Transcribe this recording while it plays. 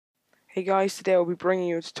Hey guys, today I'll be bringing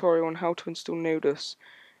you a tutorial on how to install Nodus.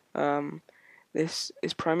 This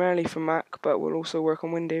is primarily for Mac, but will also work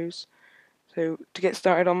on Windows. So to get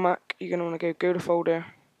started on Mac, you're going to want to go to folder,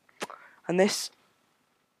 and this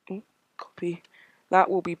copy that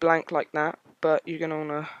will be blank like that, but you're going to want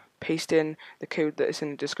to paste in the code that is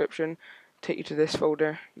in the description. Take you to this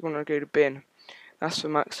folder. You want to go to bin. That's for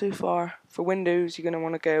Mac so far. For Windows, you're going to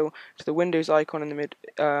want to go to the Windows icon in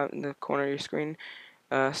the corner of your screen.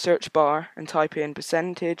 Search bar and type in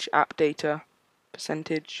percentage app data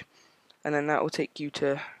percentage, and then that will take you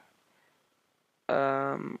to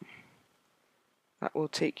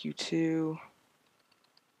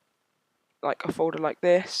like a folder like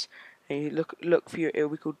this, and you look for your, it'll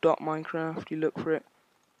be called .minecraft. You look for it,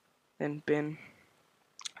 then bin.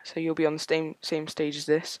 So you'll be on the same stage as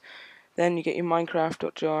this. Then you get your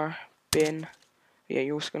minecraft.jar bin. Yeah,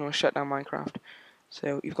 you're also going to shut down Minecraft.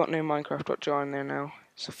 So you've got no minecraft.jar in there now.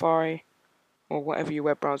 Safari or whatever your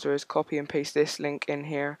web browser is, copy and paste this link in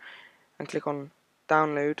here and click on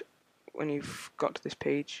download when you've got to this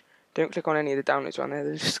page. Don't click on any of the downloads around there,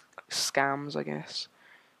 they're just scams, I guess.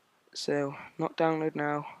 So, not download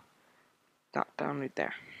now, that download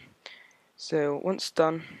there. So, once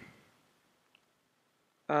done,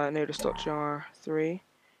 Nodus.jar 3,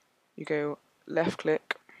 you go left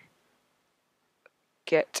click,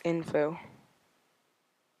 get info,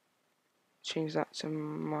 change that to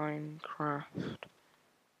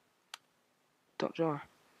Minecraft.jar.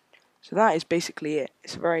 So that is basically it.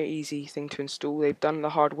 It's a very easy thing to install. They've done the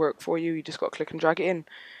hard work for you. You just got to click and drag it in.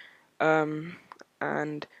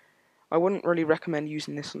 And I wouldn't really recommend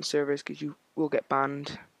using this on servers because you will get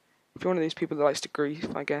banned. If you're one of those people that likes to grief,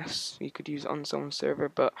 I guess you could use it on someone's server.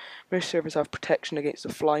 But most servers have protection against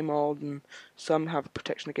the fly mold, and some have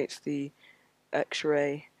protection against the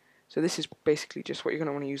X-ray. So this is basically just what you're going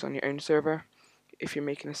to want to use on your own server if you're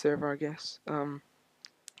making a server, I guess.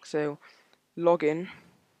 So log in. I'm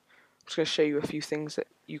just going to show you a few things that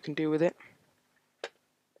you can do with it.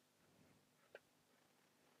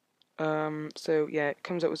 So yeah, it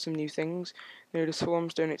comes up with some new things. Nodus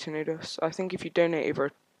forms, donate to Nodus. I think if you donate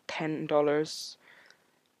over $10,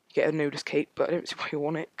 you get a Nodus cape, but I don't see why you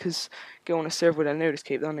want it, because go on a server with a Nodus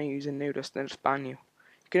cape, then they're using Nodus, they'll just ban you.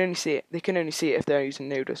 You can only see it. They can only see it if they're using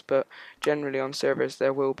Nodus, but generally on servers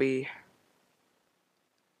there will be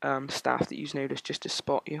staff that use Nodus just to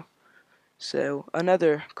spot you. So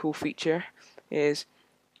another cool feature is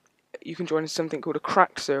you can join something called a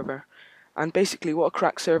cracked server, and basically what a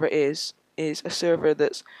cracked server is a server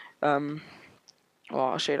that's I'll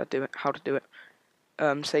show you how to do it.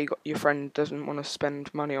 Say your friend doesn't want to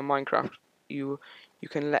spend money on Minecraft, you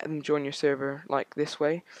can let them join your server like this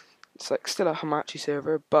way. It's like still a Hamachi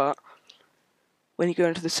server, but when you go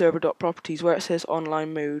into the server.properties where it says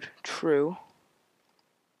online mode true,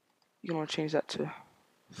 you want to change that to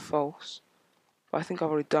false. But I think I've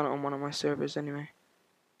already done it on one of my servers anyway.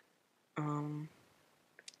 I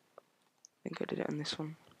think I did it on this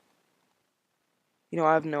one. You know,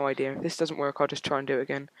 I have no idea. If this doesn't work, I'll just try and do it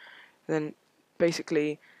again. And then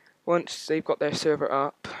basically, once they've got their server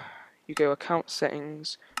up, you go account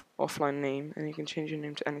settings, offline name, and you can change your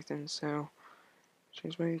name to anything. So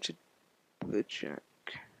change my name to the Jack.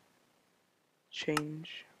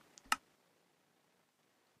 Change.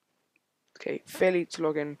 Okay, failure to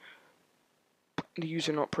log in. The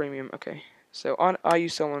user not premium. Okay, so I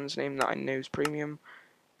use someone's name that I know is premium.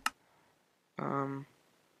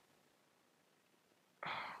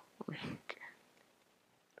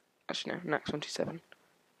 Actually no, Nax27.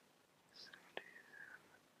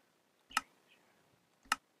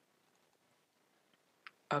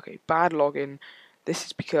 Okay, bad login. This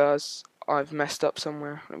is because I've messed up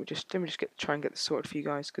somewhere. Let me just try and get this sorted for you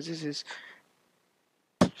guys, because this is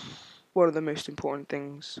one of the most important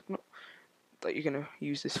things that you're gonna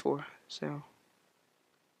use this for. So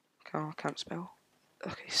can't spell.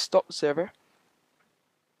 Okay, stop server.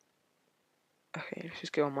 Okay, let's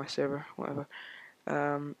just go on my server, whatever.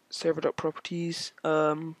 Server.properties,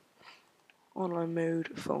 online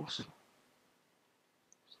mode, false.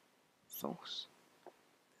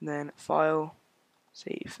 And then file,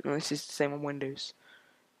 save. And this is the same on Windows.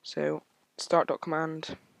 So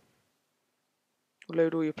start.command,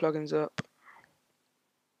 load all your plugins up.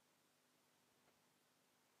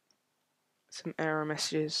 Some error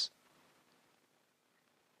messages.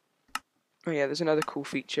 Oh yeah, there's another cool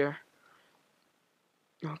feature.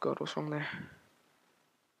 Oh god, what's wrong there?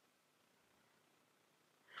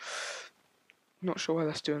 Not sure why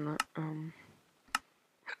that's doing that.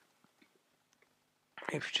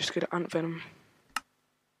 If you just go to Antvenom,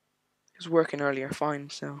 it was working earlier fine,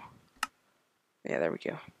 so yeah, there we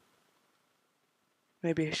go.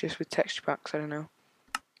 Maybe it's just with texture packs, I don't know.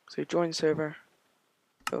 So join server,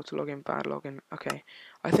 fail to log in, bad login. Okay,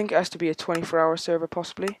 I think it has to be a 24-hour server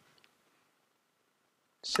possibly.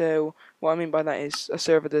 So what I mean by that is a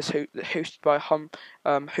server that's hosted by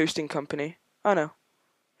a hosting company. Oh no,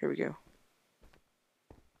 here we go.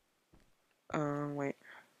 Wait.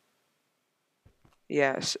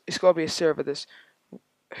 Yeah, it's got to be a server that's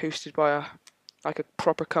hosted by a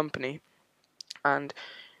proper company. And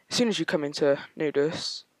as soon as you come into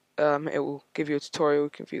Nodus, it will give you a tutorial. You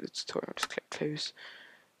can view the tutorial. Just click close.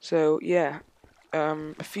 So yeah,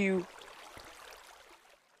 a few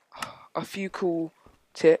cool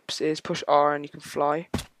tips is push R and you can fly.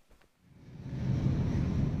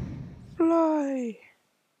 Fly.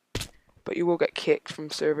 But you will get kicked from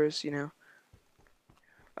servers, you know.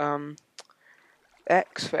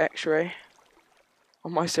 X for X-ray.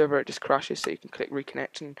 On my server it just crashes, so you can click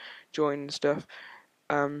reconnect and join and stuff.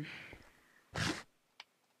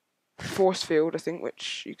 Force field, I think,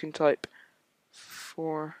 which you can type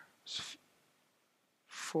force.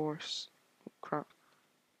 Crap.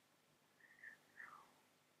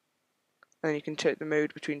 And you can check the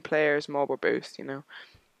mode between players, mob, or both. You know,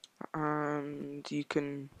 and you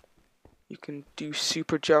can do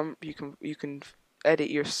super jump. You can edit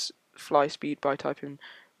your fly speed by typing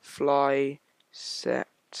fly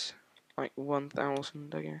set like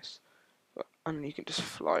 1000, I guess, and you can just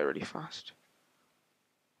fly really fast.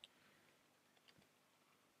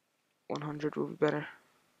 100 will be better,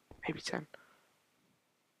 maybe 10.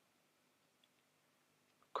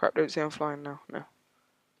 Crap! Don't say I'm flying now. No.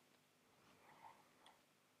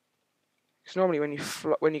 Because normally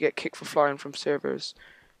when you get kicked for flying from servers,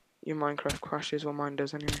 your Minecraft crashes. Well, mine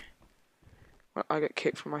does anyway. Well, I get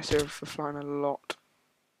kicked from my server for flying a lot.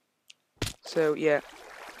 So yeah,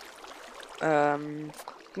 I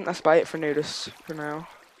think that's about it for Nodus for now.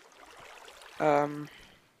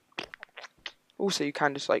 Also, you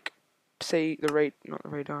can just like say not the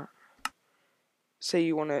radar. Say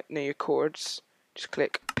you want to know your chords, just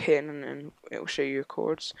click pin and it will show you your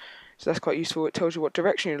chords. So that's quite useful. It tells you what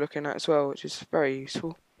direction you're looking at as well, which is very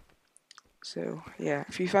useful. So yeah,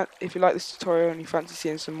 if you like this tutorial and you fancy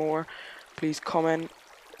seeing some more, please comment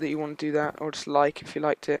that you want to do that, or just like if you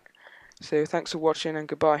liked it. So thanks for watching and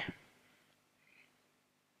goodbye.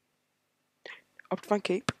 Up to my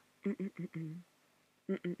cape.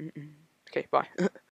 Okay, bye.